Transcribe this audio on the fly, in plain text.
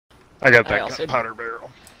I got that powder barrel.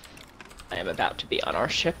 I am about to be on our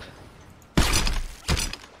ship.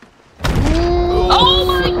 Oh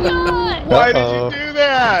my god! Why did you do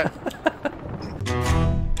that?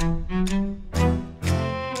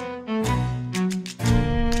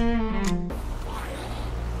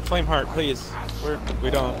 Flameheart, please. We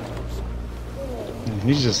don't.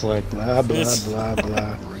 He's just like blah blah blah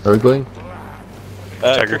blah. Are we going?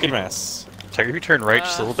 Crooked Mess. Tiger, if you turn right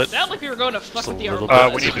just a little bit. Sound like we were going to fuck with the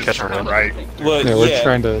Armada. We need to catch around right. Well, Yeah, we're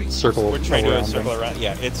trying to circle. We're trying to circle around.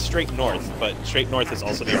 Yeah, it's straight north, but straight north is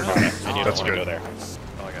also the Armada, and you don't want to go there.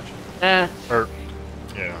 Oh, I got you.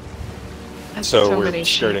 Yeah. That's So we're many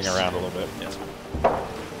skirting ships. around a little bit. Yes.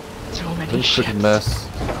 So many Crooked ships. Mess.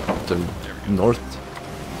 The north.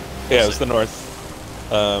 Yeah, it was the north.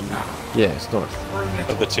 Yeah, it's north.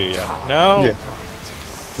 Of the two, yeah. No. Yeah.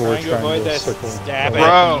 We're Trying to avoid that circle. stab.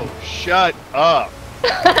 Bro, shut up.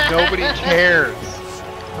 Nobody cares.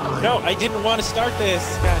 No, I didn't want to start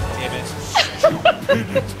this. God damn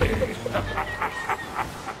it.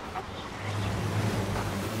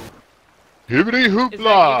 Hibbity Is that you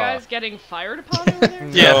hoopla. guys getting fired upon over there?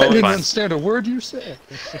 Yeah, No, I didn't fine. understand a word you said.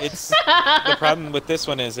 It's the problem with this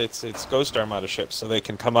one is it's Ghost Armada ships, so they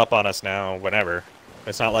can come up on us now whenever.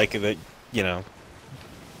 It's not like that, you know.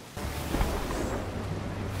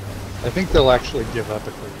 I think they'll actually give up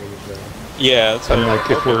if we leave though. Yeah, that's what Unlike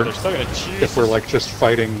if but we're they're still gonna if we're like just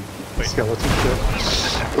fighting skeleton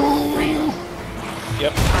ships.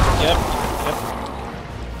 Yep.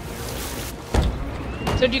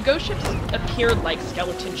 So do ghost ships appear like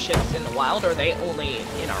skeleton ships in the wild, or are they only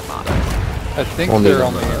in Armada? I think Only they're the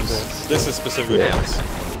only in others. this. This is specifically this.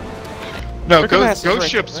 No, Crooked Mess is ghost right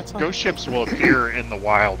ships. there, that's Ghost ships will appear in the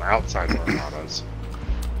wild outside of Armadas.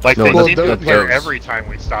 Like No, they well, seem to those- appear those- every time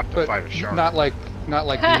we stop to But fight a shark. not like these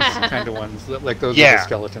kind of ones. Like those are Yeah. the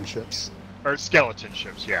skeleton ships. Or skeleton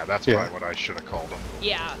ships. Yeah, that's Yeah. probably what I should have called them.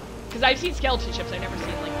 Yeah, because I've seen skeleton ships. I've never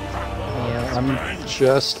seen like these. I'm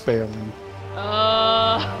just failing.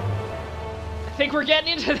 I think we're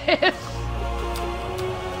getting into this.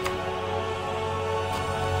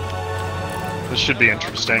 This should be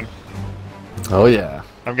interesting. Oh yeah.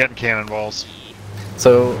 I'm getting cannonballs.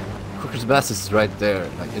 So, Crooked Mess is right there,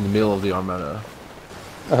 like in the middle of the Armada.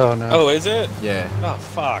 Oh no. Oh, is it? Yeah. Oh,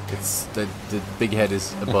 fuck. It's the big head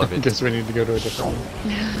is above I it. guess we need to go to a different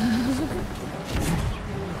one.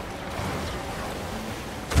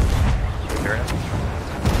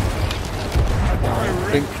 I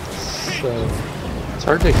think so. It's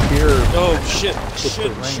hard to hear. Oh, shit. the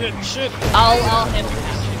rain. Shit. I'll hit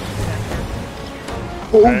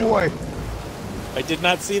Oh boy! I did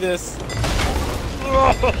not see this.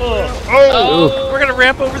 Oh, We're gonna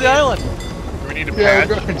ramp over the island. Do we need to Yeah,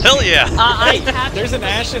 patch? Hell yeah. I had There's an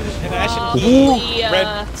ashen key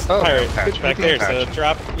red Oh, pirate patch, back we there, can so patch.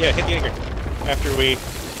 drop. Yeah, hit the anchor after we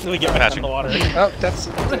get back in the water. Oh, that's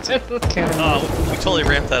cannon. Oh, we totally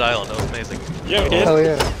ramped that island. That was amazing. Yeah, we did. Hell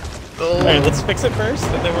yeah! Alright, let's fix it first,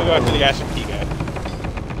 and then we'll go after the ashen key guy.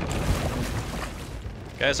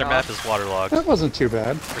 Guys, our map is waterlogged. That wasn't too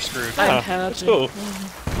bad. We're screwed. That's cool.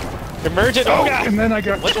 Emerge it! Oh, God! And then I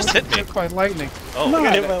got What just hit me? hit by lightning. Oh, No, we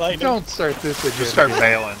got hit by lightning. Don't start this again. Just start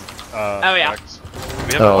bailing. Oh, yeah. Rex. Do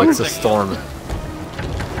we have Oh, water it's a thing? storm. Do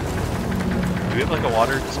we have like a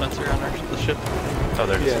water dispenser on the ship? Oh,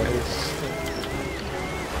 there it is. Yeah, Okay. there's-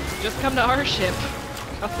 just come to our ship.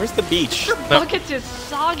 Where's the beach? Your buckets is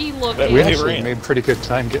soggy looking. we Hey, actually Rain. made pretty good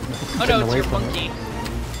time getting, Oh getting no, it's away your from monkey. it.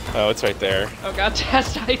 Oh, it's right there. Oh god,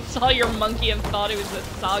 Tess, I saw your monkey and thought it was a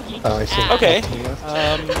soggy Oh, I see. ass. Okay.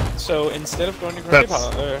 Yeah. So instead of going to Crooked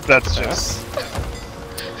That's Mess,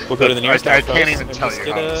 just. we'll go to the nearest I outpost can't even and tell just you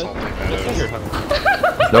get how a insulting that is.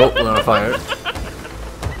 finger. Nope, we're on fire.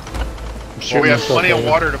 Well, we have plenty of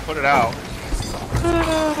water to put it out.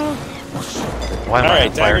 Why am I on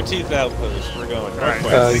Alright, fire? Dagger Teeth Outpost. We're going Alright.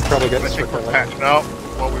 northwest. You probably got I the think we're circle patched. No,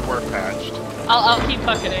 well, we were patched. I'll keep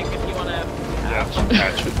bucketing if you wanna. Yeah,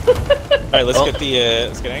 patched. Alright, let's get the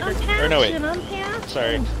let's get anchored. Or no wait.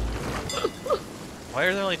 Sorry. Why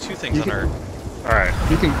are there only two things You on can- our...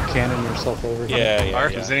 Alright. You can cannon yourself over. Yeah, yeah,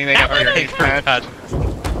 Arf, yeah. Is anything up here need patched?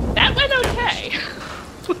 That went okay.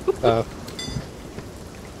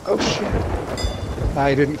 Oh shit!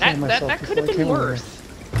 I didn't kill That myself. could have before I been came over worse.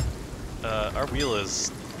 Our wheel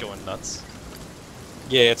is going nuts.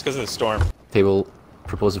 Yeah, it's because of the storm. Table,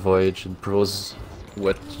 propose a voyage, and propose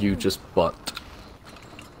what you just bought.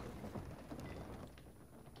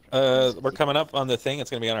 We're coming up on the thing. It's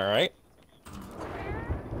gonna be on our right.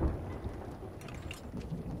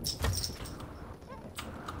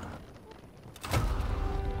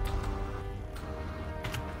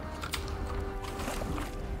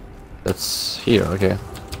 That's here, okay.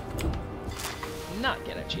 not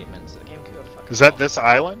get achievements. The game could go fucking Is that this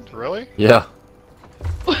island? Really? Yeah.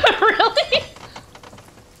 Really?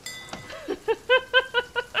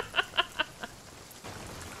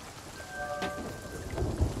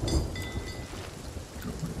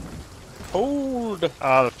 Hold.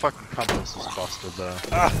 Ah, the fucking compass is busted though.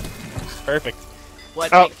 Ah, perfect.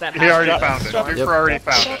 What Oh, makes that he happen? already found it. Yep. Duper already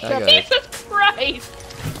found it. I got it. Jesus Christ!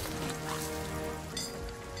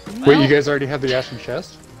 Wait, you guys already have the Ashen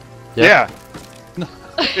Chest? Yeah.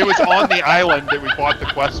 It was on the island that we bought the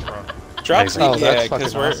quest from. Drop Oh, seed, that's yeah, fucking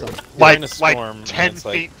because we're awesome. we're in a Like storm. and 10 it's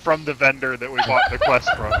feet from the vendor that we bought the quest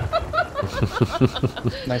from.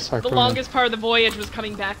 Nice The harpoon. longest part of the voyage was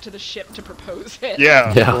coming back to the ship to propose it.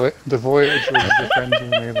 Yeah. Yeah. The voyage was the friends we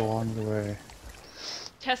made along the way.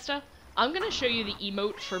 Testa, I'm gonna show you the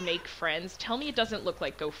emote for make friends. Tell me it doesn't look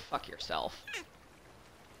like go fuck yourself.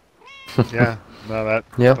 Yeah. No, that.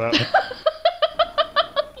 Yep. that-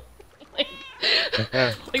 like,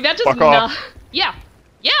 yeah. like that does Fuck not. off. Yeah,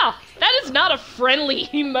 yeah, that is not a friendly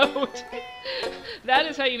emote. That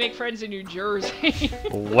is how you make friends in New Jersey.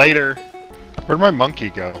 Later. Where'd my monkey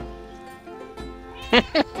go?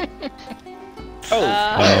 Oh,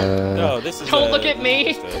 Uh, no, this is. Don't a- look at this me.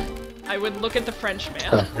 is just I would look at the French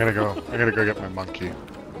man. I gotta go get my monkey. You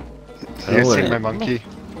Oh, guys see wait. my monkey?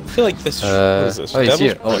 I feel like this. what is this? Oh, he's Devil's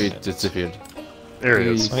here. Oh, he Permanent. disappeared. There it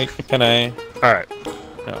is. Wait, can I? Alright.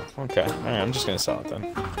 Oh, okay. All right, I'm just gonna sell it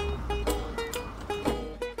then.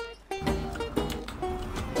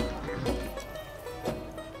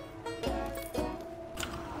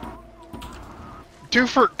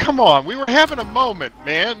 Doofer, come on, we were having a moment,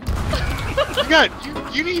 man.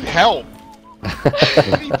 You need help.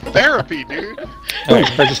 You need therapy, dude.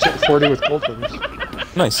 Wait, I just hit 40 with gold figures.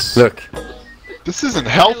 Nice. Look. This isn't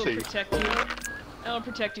I will healthy. protect you. I will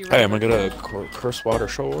protect you. Hey, I'm gonna go to Curse Water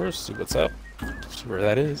Shores. See what's up. See where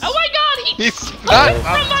that is. Oh my God! He He's not, from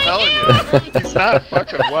I'm my telling ear! you, he's not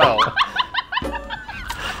fucking well.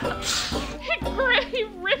 He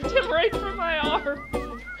ripped him right from my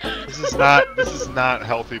arm. This is not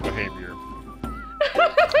healthy behavior.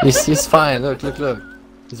 He's fine. Look, look, look.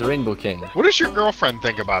 He's a Rainbow King. What does your girlfriend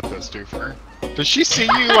think about this, Doofer? Does she see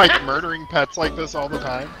you like murdering pets like this all the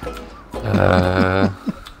time?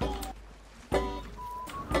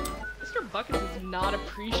 Mr. Buckets is not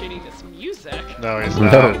appreciating this music. No, he's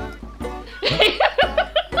No. not.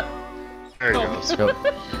 There he Oh. goes. Go.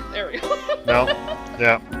 There we go. No.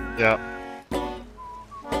 Yeah. Yeah.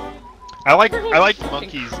 I like Fucking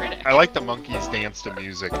monkeys. critic. I like the monkeys dance to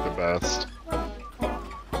music the best.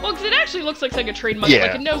 Well, because it actually looks like a trained monkey.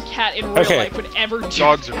 Yeah. Like no cat in real Okay. life would ever do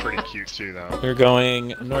Dogs that. are pretty cute too, though. We're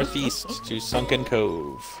going northeast to Sunken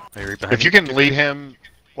Cove. Maybe behind If you can lead him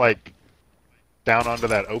like down onto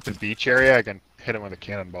that open beach area, I can hit him with a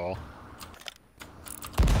cannonball.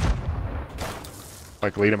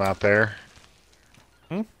 Like lead him out there.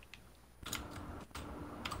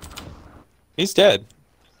 He's dead.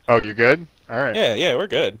 Oh, you're good. All right. Yeah, yeah, we're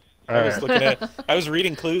good. All I was right. looking at. I was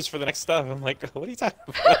reading clues for the next stuff. I'm like, what are you talking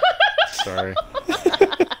about? Sorry.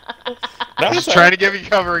 That I'm was just trying to give you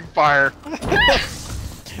covering fire. I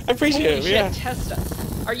appreciate Holy it. shit, Yeah. Testa.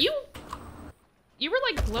 Are you? You were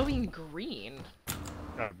like glowing green.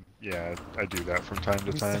 Yeah, I do that from time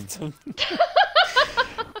to time.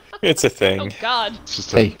 It's a Oh thing. God. It's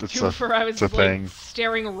just Hey. it's Twofer, I was it's a like thing.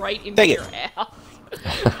 staring right into Dang it. your ass.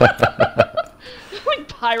 Like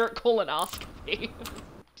pirate colonoscopy.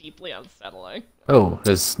 Deeply unsettling. Oh,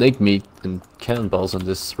 there's snake meat and cannonballs on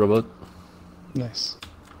this robot. Nice.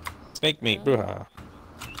 Snake meat, bruha.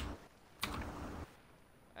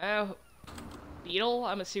 Oh, Beetle,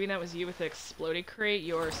 I'm assuming that was you with the exploded crate.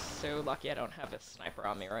 You're so lucky I don't have a sniper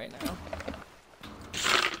on me right now.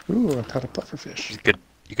 Ooh, I caught a pufferfish.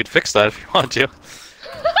 You could fix that if you want to.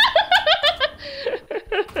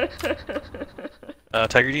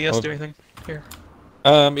 Tiger, do you guys do anything here?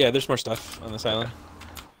 Yeah, there's more stuff on this island.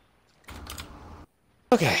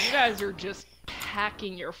 Okay. You guys are just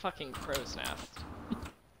packing your fucking crow's nest.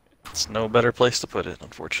 It's no better place to put it,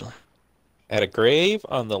 unfortunately. At a grave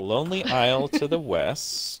on the lonely isle to the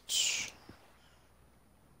west.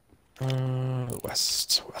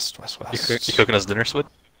 West. You cooking us dinner, Swid?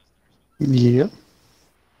 Yeah.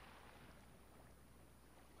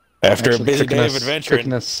 After a Actually, busy cooking day of us- adventuring.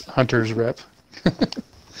 Cooking us hunter's rep.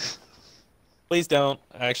 Please don't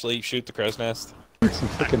actually shoot the crow's nest. Some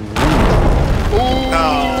freaking wind. Ooh,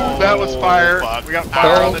 that was fire. fuck. We got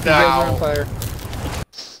fire Oh, on the you guys are on dial. fire.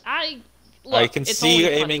 I can it's see you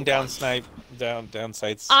only fun aiming to down watch. down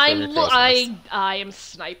sights. I from your crow's nest. am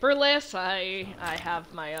sniperless. I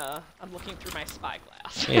have my I'm looking through my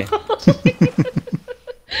spyglass. Yeah.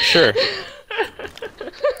 Sure.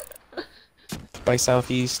 by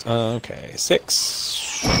southeast. Okay,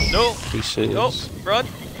 6. No! Pieces. No! Run!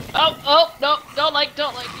 Oh, no, don't like.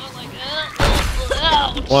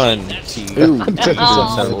 Ouch. 1, 2, Ooh, 3, doesn't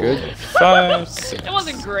sound good. 5, 6. It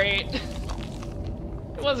wasn't great.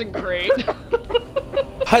 It wasn't great.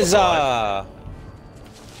 Huzzah!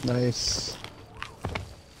 Nice.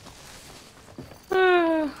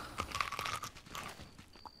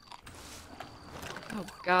 Oh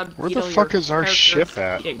God. Where the Beetle, fuck your is our character's ship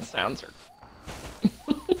at? eating sounds are...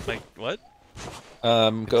 Like, what?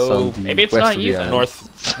 Go It's on the Maybe it's west not of the you, island.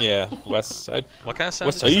 north. Yeah, west side. What kind of sound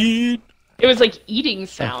West did you say? side. It was like eating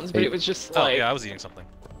sounds, but it was just Oh, like yeah, I was eating something.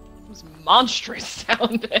 it was monstrous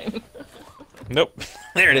sounding. Nope.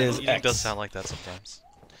 There it is. Eating X. does sound like that sometimes.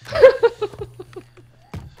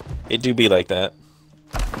 It do be like that.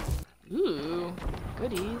 Ooh,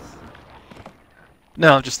 goodies.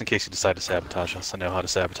 No, just in case you decide to sabotage us, I know how to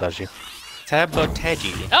sabotage you. Sabotage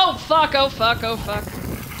you. Oh fuck! Oh fuck! Oh fuck!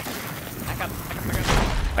 Back up!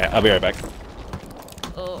 Alright, I'll be right back.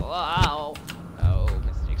 Oh wow! Oh,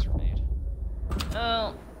 mistakes were made.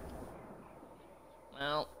 Oh.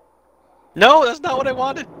 Well. No, that's not what I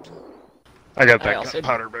wanted! I got I that also-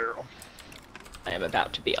 gunpowder barrel. I am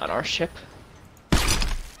about to be on our ship.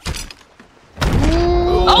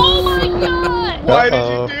 Oh my god! Why did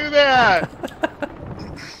Uh-oh. you do that?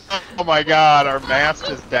 Oh my god, our mast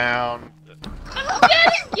is down. I'm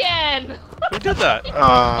dead again! Who did that?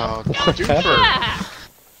 Oh, Doofer. Ah!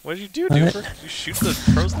 What did you do, Doofer? Did you shoot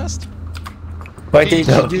the crow's nest? Why did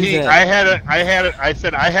you do that? I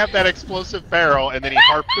said, I have that explosive barrel, and then he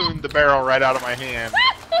harpooned the barrel right out of my hand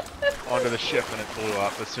onto the ship, and it blew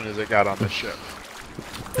up as soon as it got on the ship.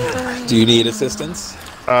 Do you need assistance?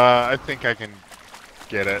 I think I can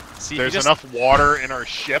get it. See, There's you just- enough water in our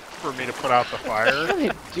ship for me to put out the fire.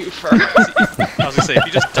 Doofer. I was gonna say, if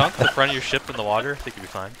you just dunk the front of your ship in the water, I think you'll be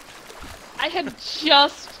fine. I had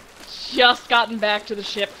just gotten back to the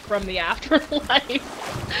ship from the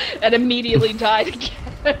afterlife and immediately died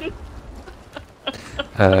again.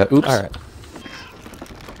 Oops. Alright.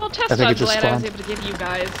 Well, test I think it dodge, just glad I was spawned. able to give you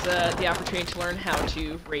guys the opportunity to learn how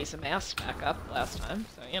to raise a mast back up last time,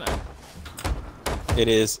 so you know. It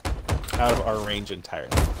is out of our range entirely.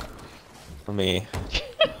 Let me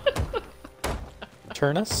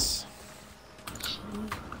turn us.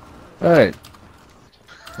 Alright.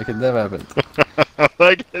 Like it never happened.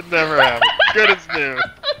 Like it never happened. Good as new.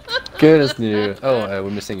 Good as new. Oh, we're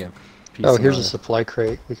missing a piece. Oh, of here's a the- supply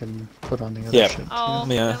crate we can put on the other Yeah. ship. Oh,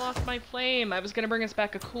 too. Yeah. I lost my flame. I was gonna bring us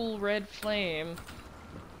back a cool red flame.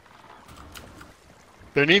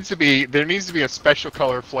 There needs to be a special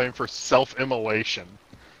color flame for self-immolation.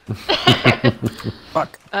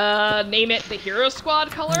 Fuck. Name it the Hero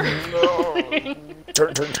Squad color?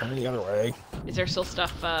 Turn the other way. Is there still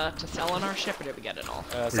stuff to sell on our ship, or did we get it all?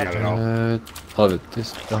 We got it all. All of it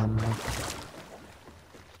is done.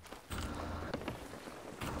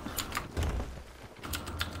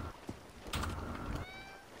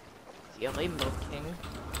 CLA Milk King.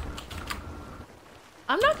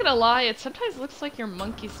 I'm not gonna lie, it sometimes looks like your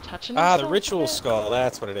monkey's touching Ah, the himself ritual a bit. skull.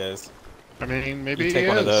 That's what it is. I mean, maybe You he take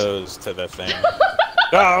one of is. those to the thing.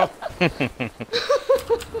 Oh!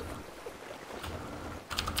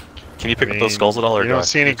 Can you pick up those skulls at all, or You do I- don't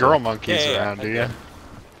see any girl monkeys Yeah, around, do you? yeah.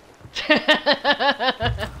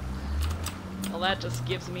 Well, that just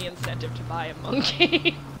gives me incentive to buy a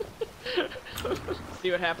monkey.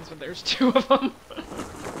 See what happens when there's two of them.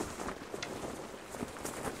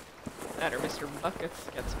 That or Mr. Buckets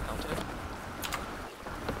gets mounted.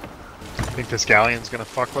 Think this galleon's gonna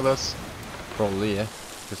fuck with us? Probably, yeah.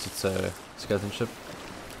 Because it's a skeleton ship.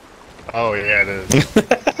 Oh yeah, it is.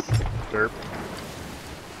 Derp.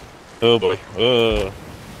 Oh boy. Oh.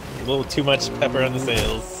 A little too much pepper on the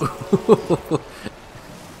sails.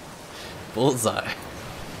 Bullseye.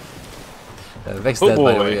 Vex Oh dead,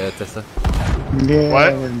 by the boy. way, Tessa. Yeah,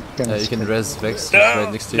 What? we're gonna You can skip. res Vex just No,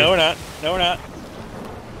 right next to you. no, we're not. No, we're not.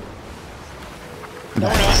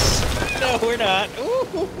 Nice. No, we're not. Ooh.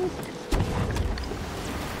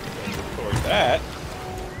 Towards that.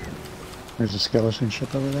 There's a skeleton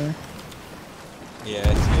ship over there. Yeah, I see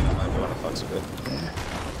it. That might be what it fucks with.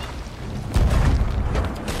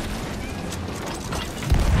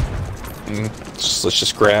 Let's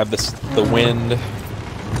just grab the wind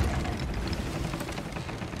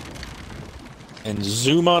and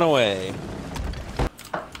zoom on away.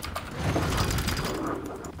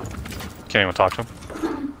 Can't even talk to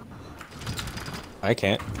him. I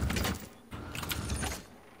can't.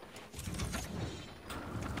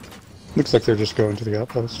 Looks like they're just going to the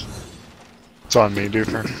outpost. It's on me,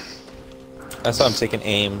 Doofer. That's why I'm taking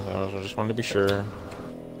aim. I just wanted to be sure.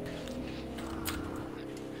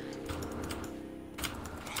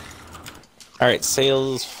 Alright,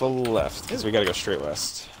 sails full left, because we gotta go straight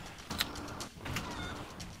west.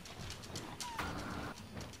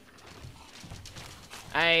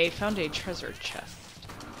 I found a treasure chest,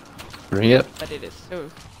 Bring it. but it is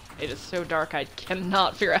so dark I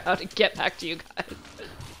cannot figure out how to get back to you guys.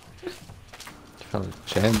 Found a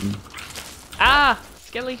gem. Ah!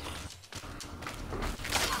 Skelly.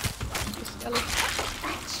 Skelly.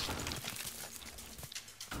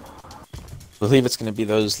 I believe it's gonna be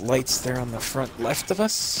those lights there on the front left of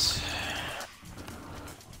us.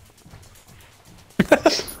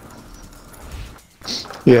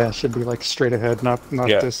 Yeah, it should be like straight ahead, not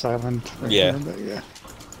Yeah. this island. Right Yeah. here, but yeah.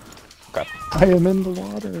 Okay. I am in the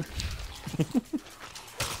water.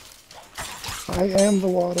 I am the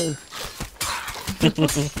water.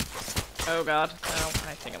 Oh god. Oh,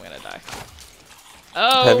 I think I'm gonna die.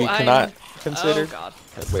 Oh, Have you I'm... not considered? Oh god.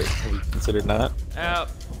 Wait, have you considered not? Oh.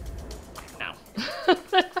 No. I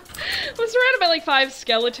was surrounded by like 5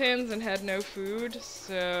 skeletons and had no food,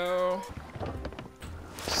 so...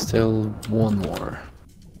 Still one more.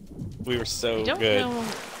 We were so I don't good. know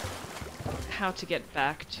how to get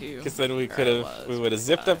back to... Because then we where could I have, was we would have with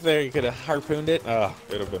zipped that. up there. You could have harpooned it. Oh,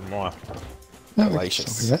 it would have been more. No, we can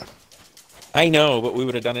Delicious. still do that. I know, but we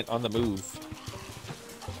would have done it on the move.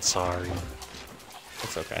 Sorry.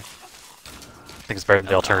 It's okay. I think it's better than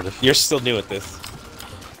the alternative. You're still new at this.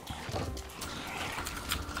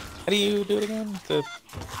 How do you do it again? The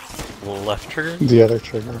Left trigger? The other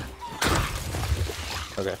trigger.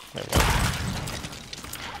 okay, there we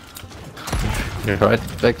go. Right,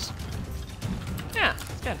 Vex. Yeah,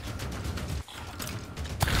 it's good.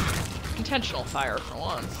 Intentional fire for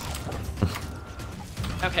once.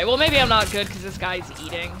 Okay, well maybe I'm not good because this guy's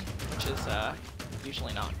eating, which is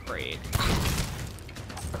usually not great.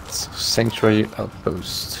 Sanctuary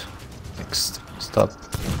outpost. Next stop.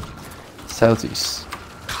 Southeast.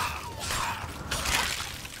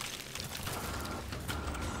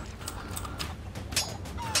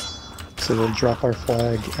 So we'll drop our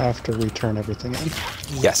flag after we turn everything in.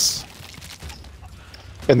 Yes.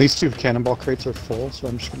 And these 2 cannonball crates are full, so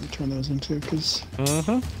I'm just going to turn those in too, because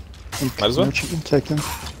Mm-hmm. the Might as well. merchant will take them.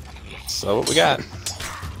 So what we got?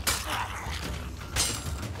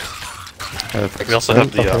 We also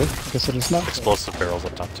have the Okay, I guess it is not. explosive barrels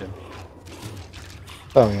up top too.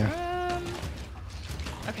 Oh yeah.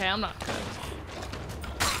 Okay, I'm not good.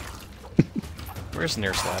 Where's the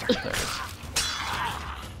nearest ladder? There it is.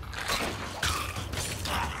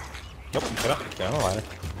 Nope, get on the ladder.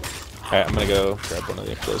 Alright, I'm gonna go grab one of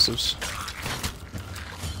the explosives.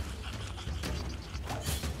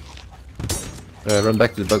 Run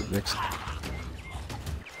back to the boat next.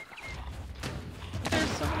 There's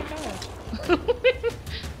so many guys.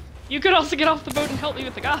 You could also get off the boat and help me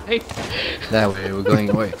with the guys. That way, we're going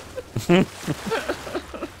away.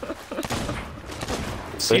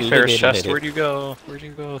 Seafarer's chest, where'd you go? Where'd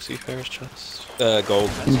you go, Seafarer's chest? Gold.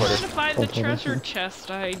 Trying Hoarder. to find the Gold hoarder, treasure yeah.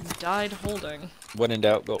 chest I died holding. When in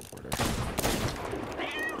doubt, gold hoarder.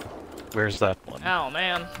 Where's that one? Oh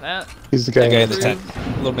man, that He's the guy. That guy in the Rude.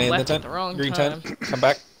 tent. Little man in the Left at tent. the wrong Green time. tent. Come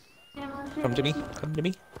back. Come to me. Come to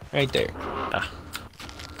me. Right there. Ah.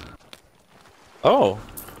 Oh.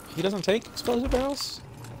 He doesn't take explosive barrels?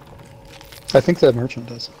 I think that merchant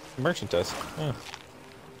does. The merchant does. Oh.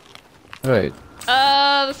 Alright,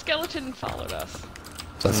 the skeleton followed us.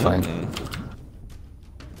 that's fine. Mm.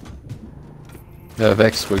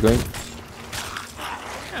 Vex, we're going.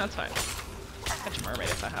 Yeah, that's fine. Catch a mermaid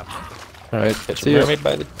if I have to. Alright, Catch see a ya. mermaid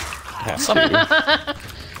by the... half. I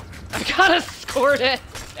gotta squirt it,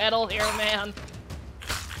 settle here, man.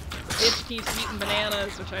 Bitch keeps eating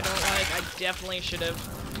bananas, which I don't like. I definitely should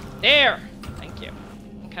have. There! Thank you.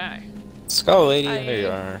 Okay. Skull lady, I- there you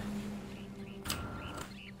are.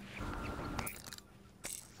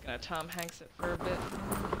 Gonna Tom Hanks it for a bit.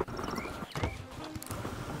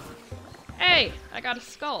 Hey! I got a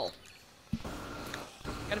skull.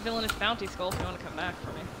 Got a villainous bounty skull if you want to come back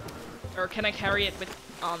for me. Or can I carry it with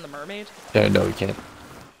on the mermaid? Yeah, no, we can't.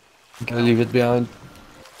 You gotta leave it behind.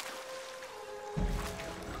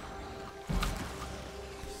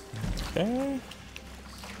 Okay.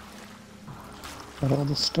 Got all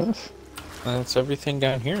this stuff. That's everything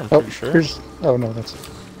down here, I'm Oh, pretty sure. here's. Oh no, that's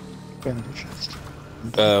vanity chest.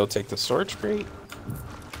 We'll take the storage crate.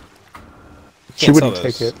 She Can't sell wouldn't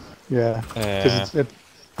take those. it. Yeah. Yeah. Because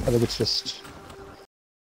I think it's just.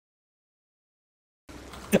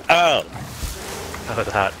 Oh! Oh,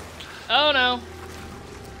 that. Oh no!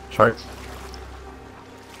 Shark.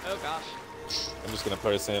 Oh gosh. I'm just gonna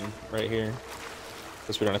put us in right here.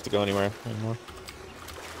 Because we don't have to go anywhere anymore.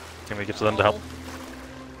 Can we get to them to help?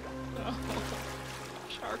 Oh.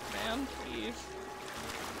 Shark man, please.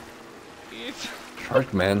 Please.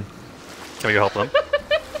 Shark man. Can we go help them?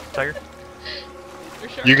 Tiger? They're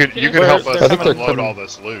sharks. You could help us I think they're unload coming. all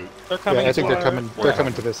this loot. They're Yeah, coming. I think to they're our coming. They're warehouse.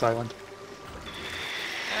 coming to this island.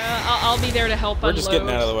 I'll be there to help We're unload. just getting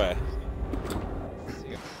out of the way.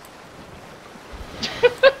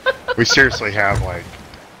 We seriously have like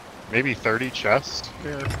maybe 30 chests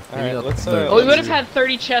here. All right, Maybe not let's. 30. Well, we would have had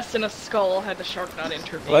 30 chests and a skull had the shark not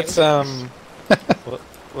intervened. Let's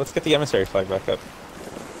let's get the emissary flag back up.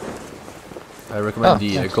 I recommend Oh,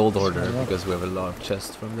 the thanks. gold order Yeah. because we have a lot of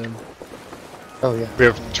chests from them. Oh yeah. We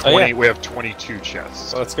have 20. Oh, yeah. We have 22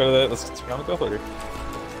 chests. So let's go to the. Let's go on the gold order.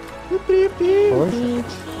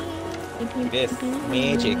 This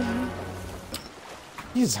magic.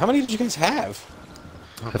 Jesus, how many did you guys have?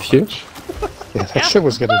 A few? Yeah, that shit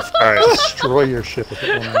was gonna All right. destroy your ship if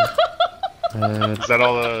it went on. Is that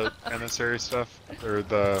all the emissary stuff or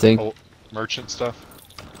the Think- merchant stuff?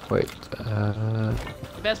 Wait. The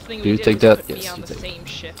best thing Do we you did take was that? put me Yes, on you the take same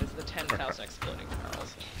ship as the 10,000 exploding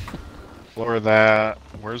barrels. Lower that.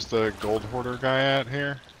 Where's the gold hoarder guy at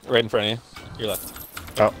here? Right in front of you. Your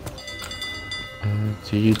left. Oh,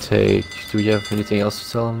 Do you take? Do we have anything else to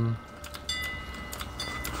sell them?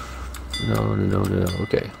 No.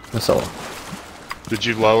 Okay, that's all. did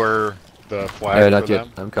you lower the flag Not for yet.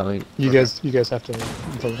 them? I'm coming. You guys have to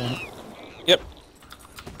vote on it. Yep.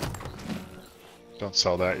 Don't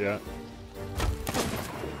sell that yet.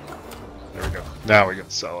 There we go. Now we can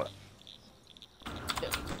sell it.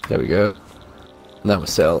 There we go. Now we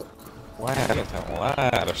sell. Wow, that's a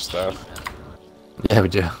lot of stuff. Yeah, we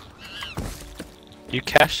do. You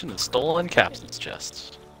cashed in the stolen captain's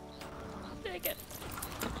chests. Take it.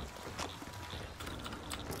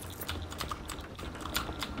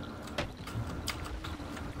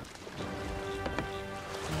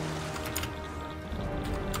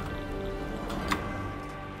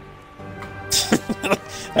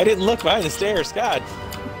 I didn't look behind the stairs, God.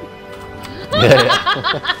 Yeah.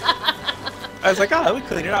 I was like, oh, we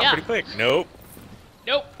cleaned it out Yeah. pretty quick. Nope.